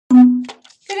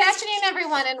afternoon,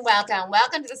 everyone, and welcome.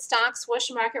 Welcome to the stock swoosh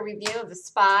market review of the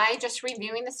SPY. Just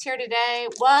reviewing this here today.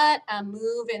 What a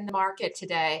move in the market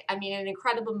today. I mean, an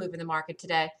incredible move in the market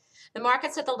today. The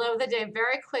market's at the low of the day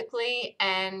very quickly,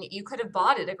 and you could have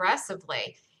bought it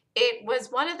aggressively. It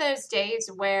was one of those days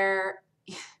where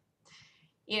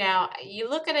you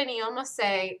look at it and you almost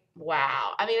say,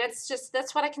 wow. I mean,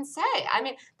 that's what I can say. I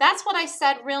mean, that's what I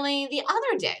said really the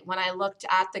other day when I looked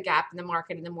at the gap in the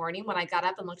market in the morning. When I got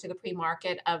up and looked at the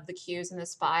pre-market of the Qs and the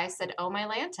SPY, I said, oh my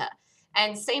Lanta.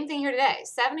 And same thing here today.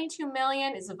 72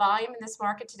 million is the volume in this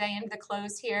market today into the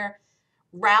close here.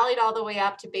 Rallied all the way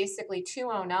up to basically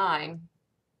 209.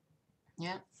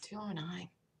 Yeah, 209.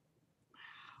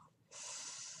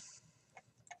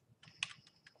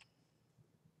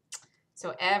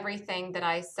 So everything that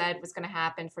I said was going to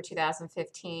happen for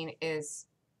 2015 is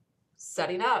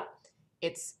setting up.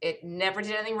 It never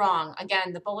did anything wrong.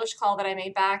 Again, the bullish call that I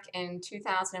made back in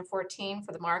 2014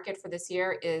 for the market for this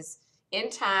year is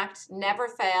intact, never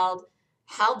failed,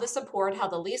 held the support,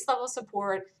 held the least level of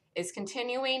support, is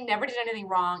continuing, never did anything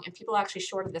wrong, and people actually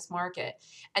shorted this market.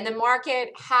 And the market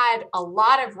had a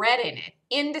lot of red in it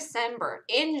in December,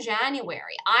 in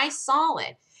January. I saw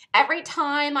it. Every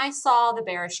time I saw the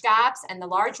bearish gaps and the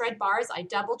large red bars, I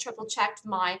double, triple checked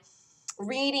my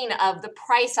reading of the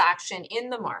price action in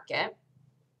the market.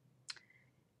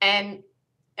 And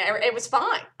it was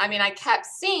fine. I mean, I kept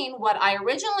seeing what I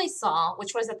originally saw,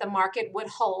 which was that the market would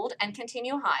hold and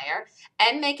continue higher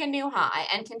and make a new high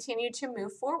and continue to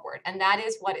move forward. And that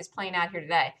is what is playing out here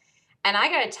today. And I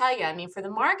got to tell you, I mean, for the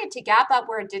market to gap up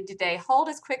where it did today, hold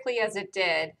as quickly as it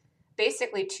did,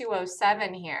 basically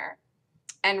 207 here,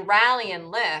 and rally and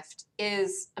lift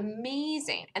is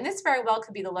amazing. And this very well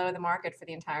could be the low of the market for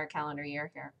the entire calendar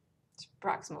year here. It's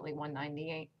approximately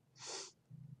 198.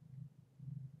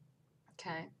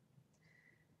 Okay.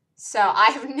 So I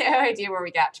have no idea where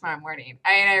we gap tomorrow morning.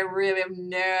 I mean, I really have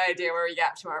no idea where we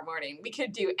gap tomorrow morning. We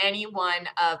could do any one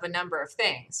of a number of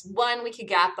things. One, we could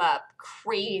gap up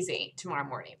crazy tomorrow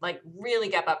morning, like really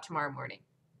gap up tomorrow morning.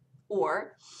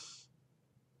 Or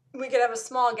we could have a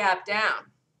small gap down.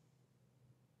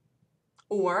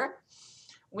 Or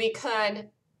we could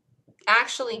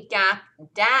actually gap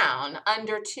down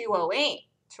under 208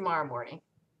 tomorrow morning.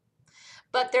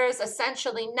 But there's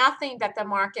essentially nothing that the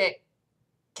market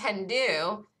can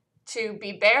do to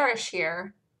be bearish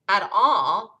here at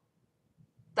all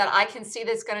that I can see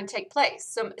that's going to take place.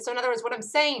 So in other words, what I'm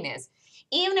saying is,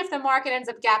 even if the market ends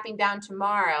up gapping down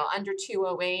tomorrow under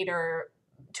 208 or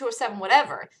 207,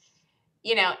 whatever,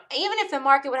 even if the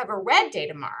market would have a red day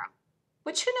tomorrow,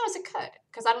 which who knows, it could,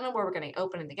 because I don't know where we're going to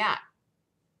open in the gap.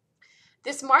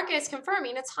 This market is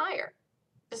confirming it's higher.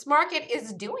 This market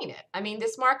is doing it. I mean,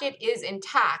 this market is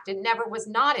intact. It never was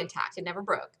not intact. It never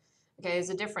broke. Okay, there's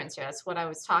a difference here. That's what I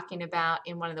was talking about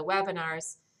in one of the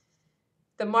webinars.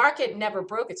 The market never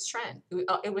broke its trend.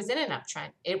 It was in an uptrend.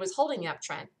 It was holding the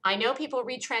uptrend. I know people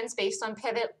read trends based on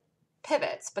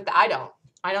pivots, but I don't.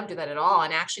 I don't do that at all,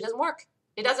 and it actually doesn't work.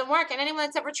 It doesn't work, and anyone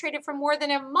that's ever traded for more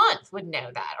than a month would know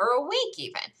that, or a week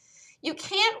even. You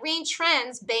can't read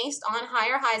trends based on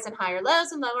higher highs and higher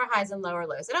lows and lower highs and lower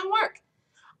lows. It don't work.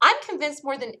 I'm convinced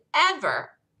more than ever,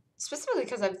 specifically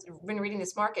because I've been reading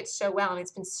this market so well, and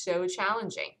it's been so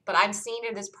challenging, but I'm seeing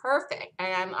it as perfect,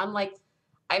 and I'm like,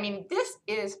 I mean, this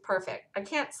is perfect. I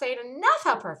can't say it enough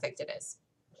how perfect it is.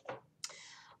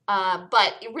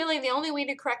 But really, the only way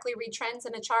to correctly read trends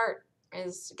in a chart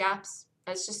is gaps.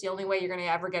 That's just the only way you're going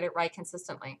to ever get it right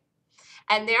consistently.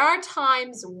 And there are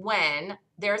times when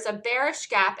there's a bearish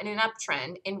gap in an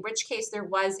uptrend, in which case there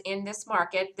was in this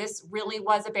market. This really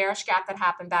was a bearish gap that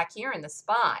happened back here in the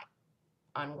SPY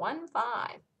on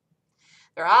 1.5.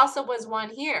 There also was one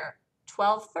here,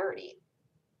 1230.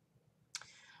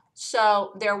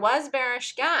 So there was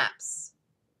bearish gaps.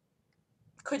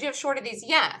 Could you have shorted these?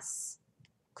 Yes.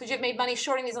 Could you have made money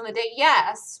shorting these on the day?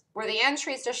 Yes. Were the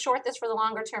entries to short this for the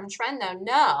longer term trend though?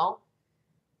 No.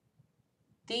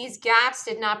 These gaps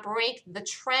did not break the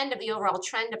trend of the overall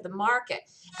trend of the market.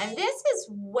 And this is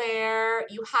where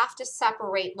you have to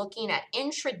separate looking at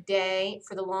intraday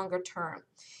for the longer term.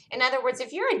 In other words,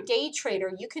 if you're a day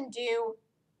trader, you can do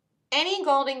any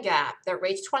golden gap that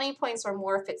rates 20 points or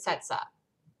more if it sets up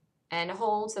and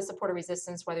holds the support or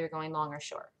resistance, whether you're going long or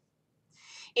short.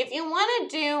 If you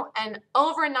want to do an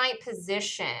overnight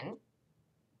position,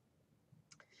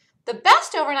 the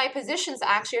best overnight positions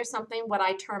actually are something what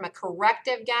I term a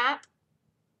corrective gap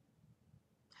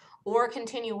or a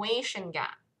continuation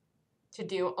gap to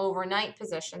do overnight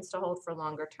positions to hold for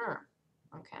longer term.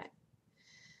 Okay.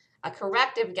 A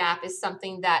corrective gap is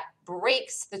something that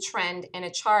breaks the trend in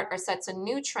a chart or sets a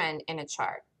new trend in a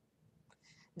chart.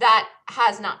 that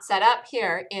has not set up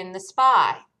here in the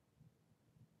SPY.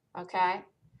 Okay,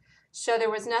 so there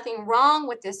was nothing wrong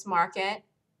with this market.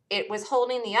 It was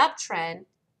holding the uptrend,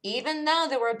 even though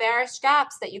there were bearish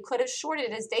gaps that you could have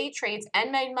shorted as day trades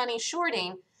and made money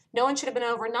shorting. No one should have been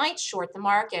overnight short the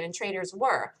market, and traders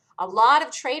were. A lot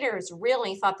of traders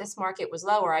really thought this market was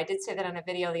lower. I did say that in a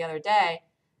video the other day.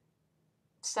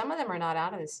 Some of them are not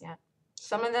out of this yet.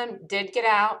 Some of them did get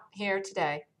out here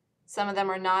today. Some of them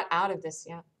are not out of this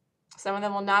yet. Some of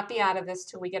them will not be out of this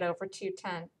till we get over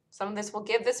 210. Some of this will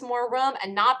give this more room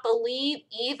and not believe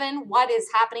even what is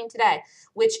happening today,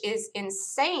 which is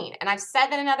insane. And I've said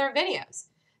that in other videos.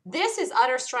 This is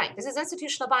utter strength. This is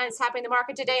institutional buying that's happening in the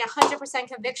market today. 100%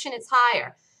 conviction, it's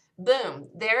higher. Boom,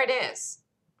 there it is.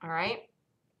 All right.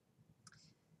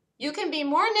 You can be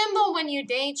more nimble when you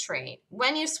day trade.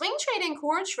 When you swing trade and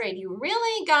core trade, you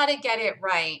really got to get it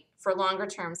right for longer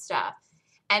term stuff.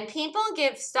 And people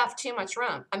give stuff too much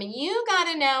room. I mean, you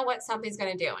got to know what something's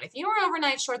going to do. And if you were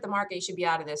overnight short the market, you should be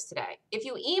out of this today. If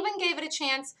you even gave it a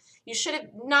chance, you should have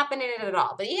not been in it at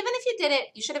all. But even if you did it,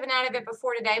 you should have been out of it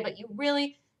before today. But you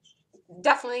really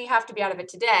definitely have to be out of it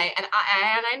today. And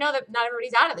I know that not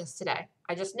everybody's out of this today.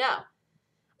 I just know.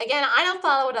 Again, I don't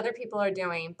follow what other people are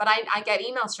doing, but I get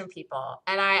emails from people,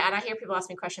 and I hear people ask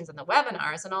me questions in the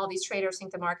webinars, and all these traders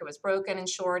think the market was broken and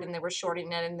short, and they were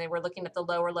shorting it, and they were looking at the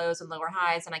lower lows and lower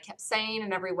highs, and I kept saying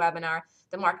in every webinar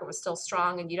the market was still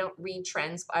strong, and you don't read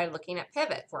trends by looking at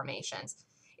pivot formations.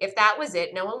 If that was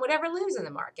it, no one would ever lose in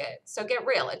the market. So get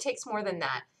real. It takes more than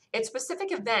that. It's a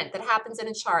specific event that happens in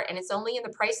a chart, and it's only in the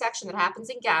price action that happens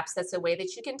in gaps. That's a way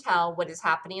that you can tell what is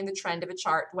happening in the trend of a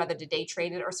chart, whether to day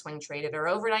trade it or swing trade it or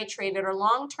overnight trade it or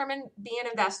long-term and be an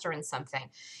investor in something.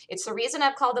 It's the reason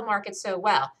I've called the market so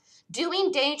well.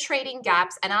 Doing day trading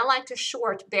gaps, and I like to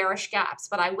short bearish gaps,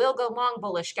 but I will go long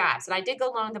bullish gaps. And I did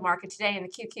go long the market today, and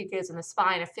the QQQs and the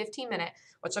SPY in a 15-minute,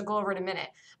 which I'll go over in a minute.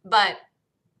 But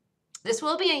this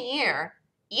will be a year.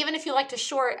 Even if you like to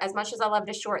short, as much as I love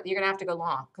to short, you're going to have to go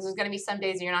long because there's going to be some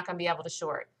days you're not going to be able to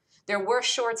short. There were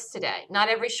shorts today. Not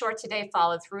every short today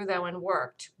followed through, though, and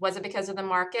worked. Was it because of the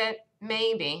market?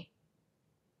 Maybe.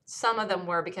 Some of them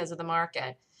were because of the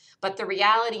market. But the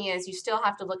reality is you still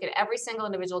have to look at every single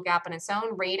individual gap on its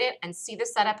own, rate it, and see the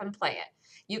setup and play it.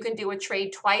 You can do a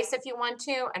trade twice if you want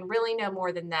to, and really no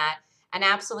more than that. And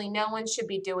absolutely no one should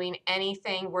be doing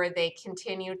anything where they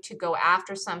continue to go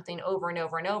after something over and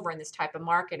over and over in this type of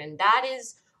market. And that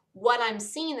is what I'm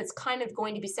seeing that's kind of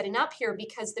going to be setting up here,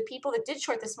 because the people that did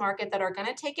short this market that are going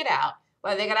to take it out,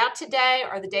 whether they get out today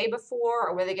or the day before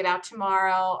or whether they get out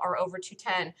tomorrow or over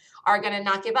 210, are going to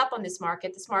not give up on this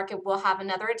market. This market will have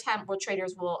another attempt where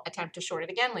traders will attempt to short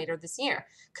it again later this year.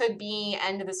 Could be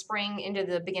end of the spring into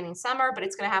the beginning summer, but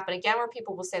it's going to happen again where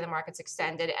people will say the market's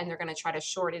extended and they're going to try to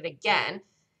short it again.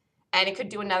 And it could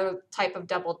do another type of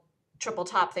double, triple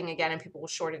top thing again, and people will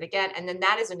short it again. And then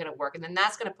that isn't going to work. And then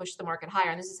that's going to push the market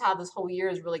higher. And this is how this whole year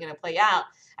is really going to play out.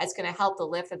 It's going to help the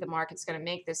lift that the market's going to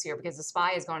make this year, because the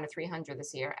SPY is going to 300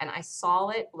 this year. And I saw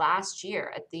it last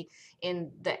year in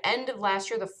the end of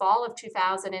last year, the fall of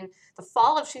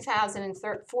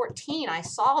 2014, I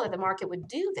saw that the market would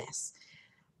do this.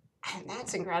 And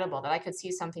that's incredible that I could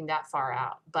see something that far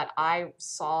out. But I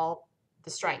saw the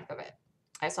strength of it.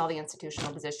 I saw the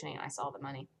institutional positioning. I saw the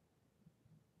money.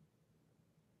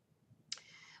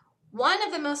 One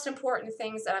of the most important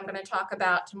things that I'm going to talk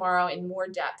about tomorrow in more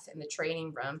depth in the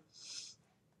trading room,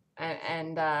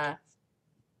 and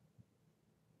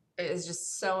it is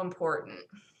just so important,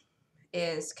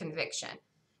 is conviction.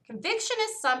 Conviction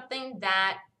is something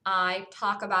that I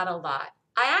talk about a lot.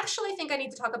 I actually think I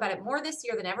need to talk about it more this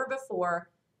year than ever before.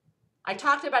 I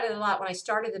talked about it a lot when I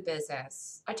started the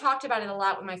business. I talked about it a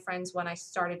lot with my friends when I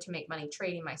started to make money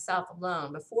trading myself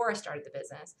alone before I started the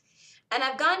business. And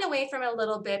I've gotten away from it a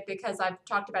little bit because I've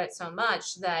talked about it so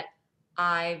much that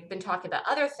I've been talking about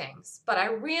other things. But I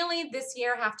really this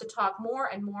year have to talk more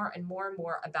and more and more and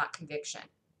more about conviction.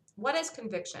 What is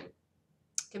conviction?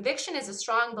 Conviction is a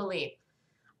strong belief.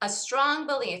 A strong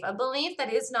belief, a belief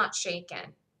that is not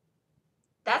shaken.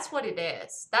 That's what it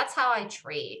is. That's how I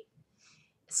trade.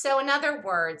 So in other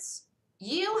words,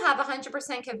 you have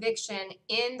 100% conviction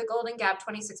in the Golden Gap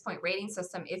 26-point rating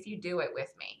system if you do it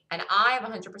with me. And I have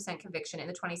 100% conviction in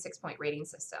the 26-point rating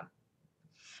system.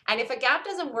 And if a gap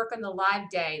doesn't work on the live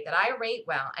day that I rate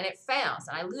well and it fails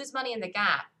and I lose money in the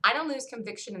gap, I don't lose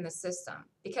conviction in the system,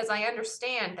 because I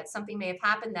understand that something may have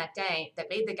happened that day that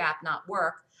made the gap not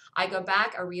work. I go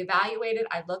back, I reevaluate it,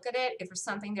 I look at it. If there's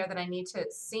something there that I need to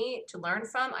see, to learn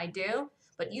from, I do.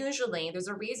 But usually there's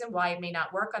a reason why it may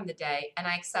not work on the day, and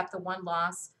I accept the one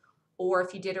loss, or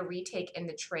if you did a retake in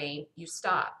the trade, you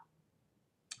stop.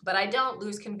 But I don't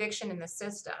lose conviction in the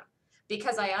system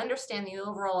because I understand the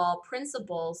overall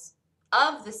principles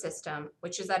of the system,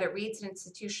 which is that it reads an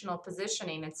institutional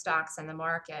positioning in stocks and the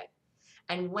market,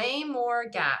 and way more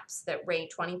gaps that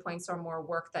rate 20 points or more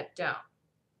work that don't.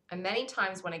 And many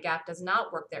times when a gap does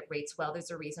not work that rates well,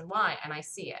 there's a reason why, and I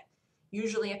see it.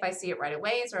 Usually if I see it right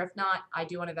away, or if not, I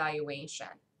do an evaluation.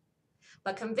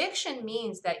 But conviction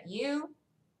means that you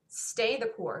stay the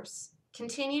course,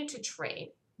 continue to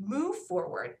trade, move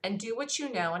forward, and do what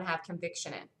you know and have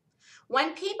conviction in.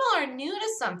 When people are new to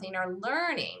something or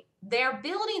learning, they're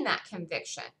building that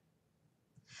conviction.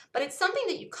 But it's something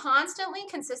that you constantly,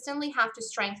 consistently have to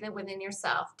strengthen within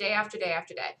yourself day after day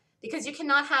after day, because you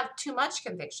cannot have too much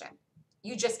conviction.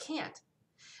 You just can't,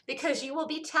 because you will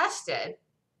be tested,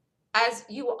 as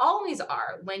you always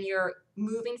are when you're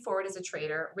moving forward as a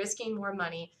trader, risking more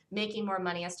money, making more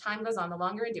money. As time goes on, the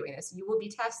longer you're doing this, you will be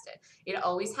tested. It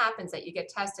always happens that you get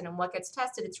tested, and what gets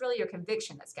tested, it's really your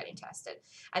conviction that's getting tested.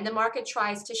 And the market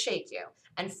tries to shake you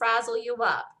and frazzle you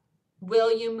up.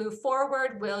 Will you move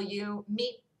forward? Will you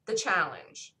meet the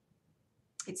challenge?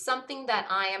 It's something that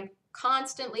I am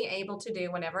constantly able to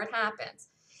do whenever it happens.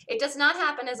 It does not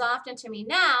happen as often to me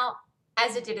now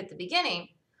as it did at the beginning,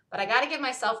 but I got to give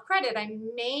myself credit. I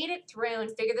made it through and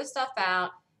figured this stuff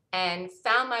out and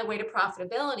found my way to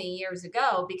profitability years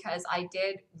ago because I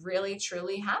did really,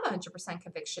 truly have 100%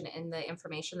 conviction in the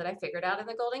information that I figured out in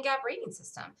the Golden Gap rating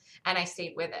system, and I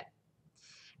stayed with it.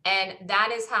 And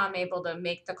that is how I'm able to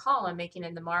make the call I'm making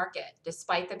in the market,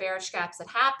 despite the bearish gaps that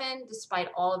happen, despite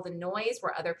all of the noise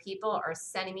where other people are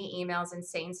sending me emails and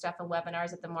saying stuff in webinars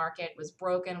that the market was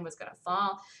broken, was going to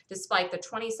fall, despite the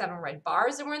 27 red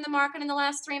bars that were in the market in the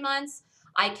last 3 months.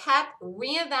 I kept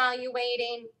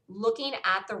reevaluating, looking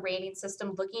at the rating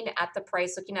system, looking at the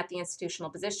price, looking at the institutional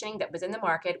positioning that was in the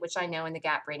market, which I know in the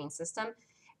gap rating system,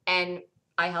 and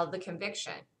I held the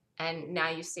conviction, and now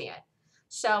you see it.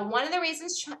 So one of the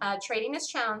reasons trading is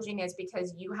challenging is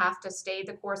because you have to stay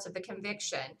the course of the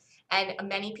conviction. And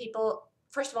many people,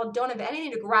 first of all, don't have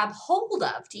anything to grab hold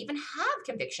of to even have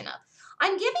conviction of.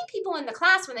 I'm giving people in the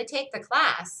class, when they take the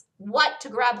class, what to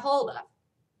grab hold of.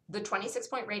 The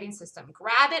 26-point rating system.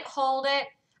 Grab it, hold it,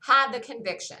 have the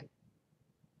conviction.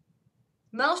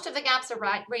 Most of the gaps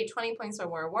are rate 20 points or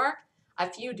more work.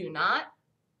 A few do not.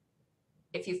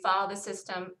 If you follow the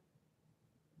system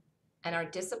and are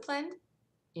disciplined,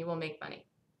 you will make money.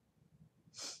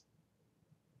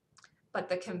 But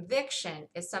the conviction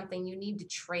is something you need to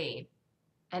trade.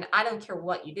 And I don't care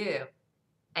what you do.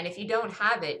 And if you don't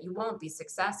have it, you won't be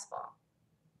successful.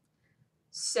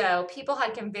 So people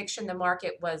had conviction the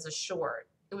market was a short.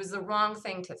 It was the wrong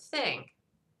thing to think.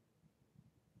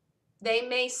 They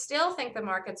may still think the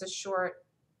market's a short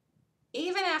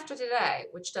even after today,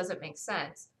 which doesn't make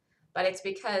sense. But it's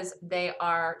because they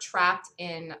are trapped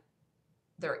in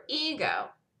their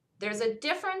ego. There's a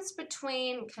difference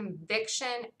between conviction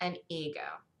and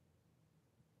ego.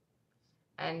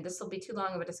 And this will be too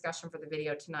long of a discussion for the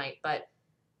video tonight, but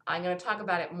I'm going to talk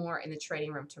about it more in the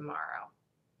trading room tomorrow.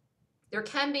 There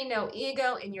can be no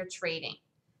ego in your trading.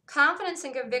 Confidence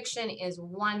and conviction is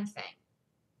one thing.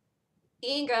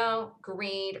 Ego,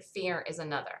 greed, fear is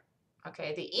another.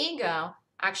 Okay, the ego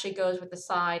actually goes with the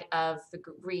side of the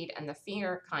greed and the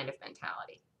fear kind of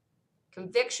mentality.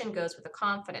 Conviction goes with the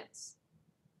confidence.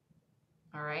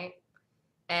 All right,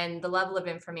 and the level of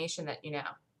information that you know.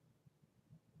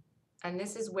 And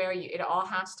this is where it all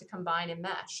has to combine and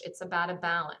mesh. It's about a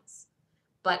balance.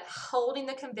 But holding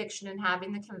the conviction and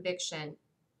having the conviction,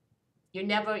 you're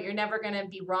never going to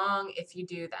be wrong if you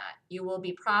do that. You will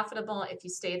be profitable if you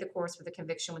stay the course with the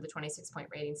conviction with the 26-point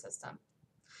rating system.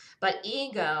 But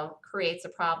ego creates a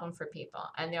problem for people.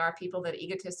 And there are people that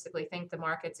egotistically think the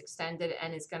market's extended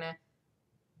and is going to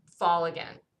fall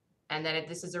again. And then if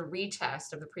this is a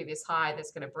retest of the previous high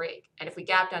that's going to break. And if we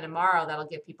gap down tomorrow, that'll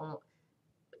give people,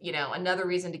 another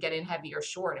reason to get in heavy or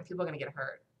short, and people are going to get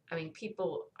hurt. I mean,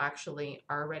 people actually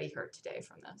are already hurt today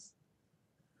from this.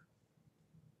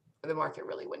 The market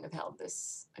really wouldn't have held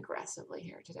this aggressively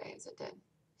here today as it did.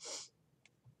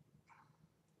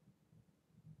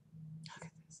 Look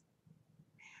at this.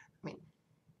 Man, I mean,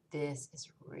 this is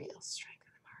real strength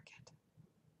in the market.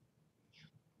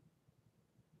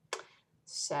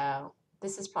 So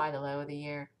this is probably the low of the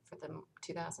year for the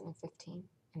 2015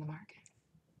 in the market.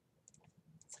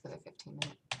 Let's look at the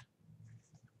 15-minute.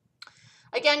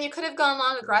 Again, you could have gone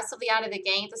long aggressively out of the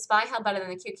gate. The SPY held better than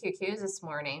the QQQs this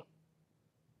morning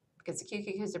because the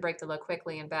QQQs to break the low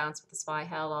quickly and bounce, but the SPY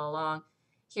held all along.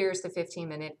 Here's the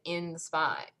 15-minute in the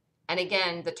SPY. And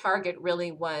again, the target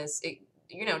really was,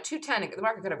 210. The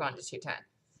market could have gone to 210.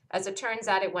 As it turns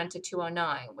out, it went to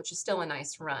 209, which is still a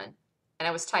nice run. And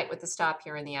I was tight with the stop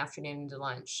here in the afternoon into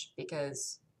lunch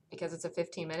because it's a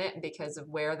 15-minute and because of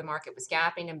where the market was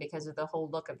gapping and because of the whole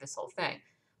look of this whole thing.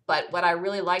 But what I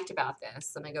really liked about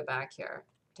this, let me go back here.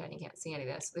 Pretend you can't see any of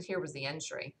this, but here was the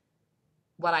entry.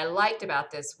 What I liked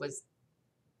about this was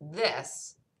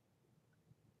this.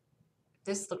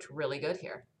 This looked really good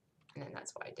here. And then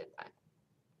that's why I did that.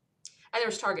 And there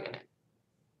was target in it.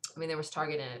 I mean, there was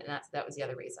target in it, and that was the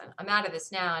other reason. I'm out of this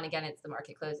now, and again, it's the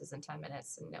market closes in 10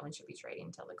 minutes, and no one should be trading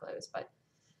until the close. But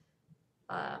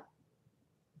I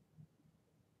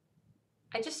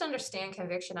just understand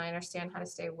conviction. I understand how to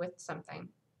stay with something.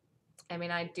 I mean,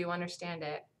 I do understand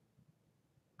it.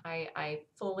 I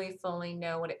fully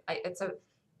know what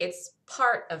it's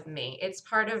part of me. It's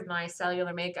part of my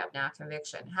cellular makeup now,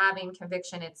 conviction. Having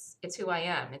conviction, it's who I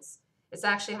am. It's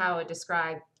actually how I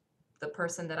describe the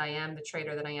person that I am, the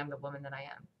trader that I am, the woman that I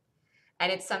am.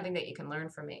 And it's something that you can learn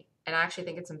from me. And I actually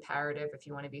think it's imperative if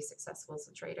you want to be successful as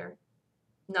a trader.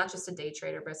 Not just a day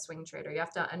trader, but a swing trader. You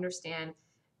have to understand,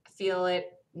 feel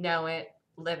it, know it,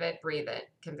 live it, breathe it,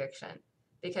 conviction.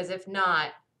 Because if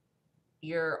not,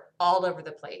 you're all over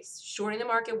the place. Shorting the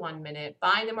market 1 minute,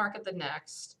 buying the market the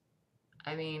next.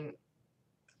 I mean,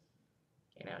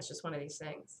 it's just one of these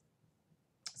things.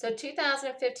 So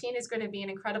 2015 is going to be an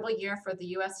incredible year for the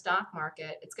U.S. stock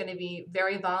market. It's going to be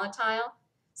very volatile,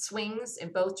 swings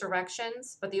in both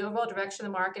directions, but the overall direction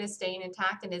of the market is staying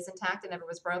intact and is intact and never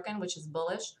was broken, which is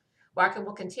bullish. Market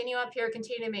will continue up here,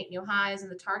 continue to make new highs,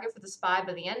 and the target for the SPY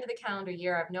by the end of the calendar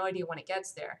year, I have no idea when it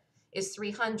gets there, is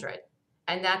 300.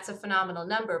 And that's a phenomenal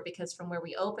number because from where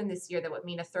we opened this year, that would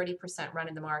mean a 30% run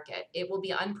in the market. It will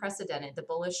be unprecedented, the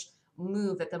bullish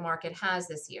move that the market has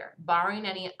this year, barring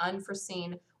any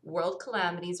unforeseen world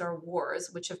calamities or wars,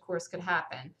 which of course could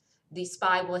happen. The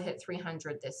SPY will hit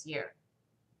 300 this year.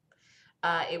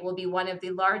 It will be one of the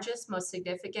largest, most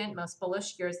significant, most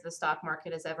bullish years the stock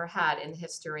market has ever had in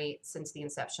history since the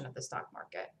inception of the stock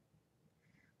market.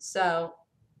 So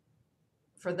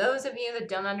for those of you that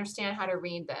don't understand how to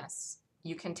read this,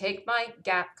 you can take my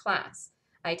gap class.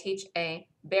 I teach a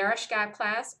bearish gap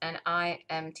class, and I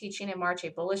am teaching in March a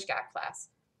bullish gap class,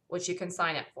 which you can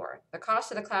sign up for. The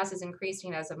cost of the class is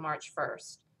increasing as of March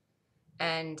 1st.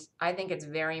 And I think it's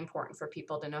very important for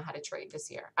people to know how to trade this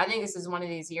year. I think this is one of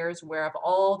these years where of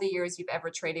all the years you've ever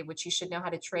traded, which you should know how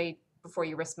to trade before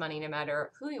you risk money, no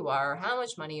matter who you are, or how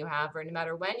much money you have, or no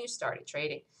matter when you started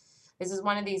trading. This is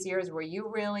one of these years where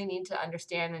you really need to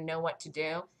understand and know what to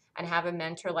do and have a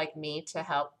mentor like me to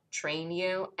help train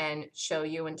you and show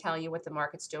you and tell you what the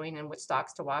market's doing and which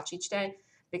stocks to watch each day.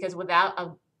 Because without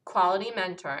a quality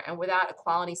mentor and without a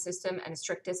quality system and a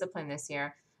strict discipline this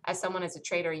year, as someone as a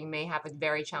trader, you may have a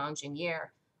very challenging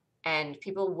year, and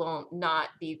people will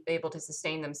not be able to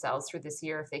sustain themselves through this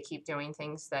year if they keep doing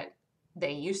things that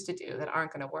they used to do that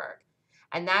aren't going to work.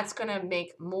 And that's going to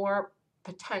make more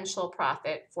potential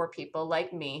profit for people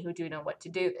like me who do know what to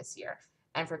do this year,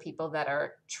 and for people that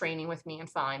are training with me and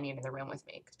following me in the room with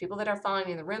me. Because people that are following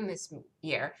me in the room this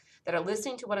year, that are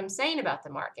listening to what I'm saying about the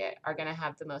market, are going to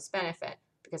have the most benefit,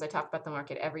 because I talk about the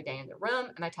market every day in the room,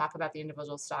 and I talk about the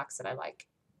individual stocks that I like.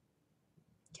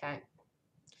 Okay.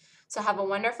 So have a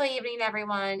wonderful evening,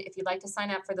 everyone. If you'd like to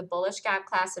sign up for the bullish gap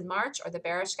class in March or the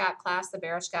bearish gap class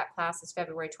is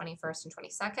February 21st and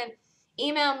 22nd.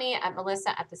 Email me at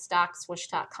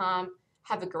melissa@thestockswoosh.com.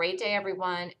 Have a great day,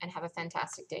 everyone, and have a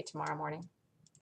fantastic day tomorrow morning.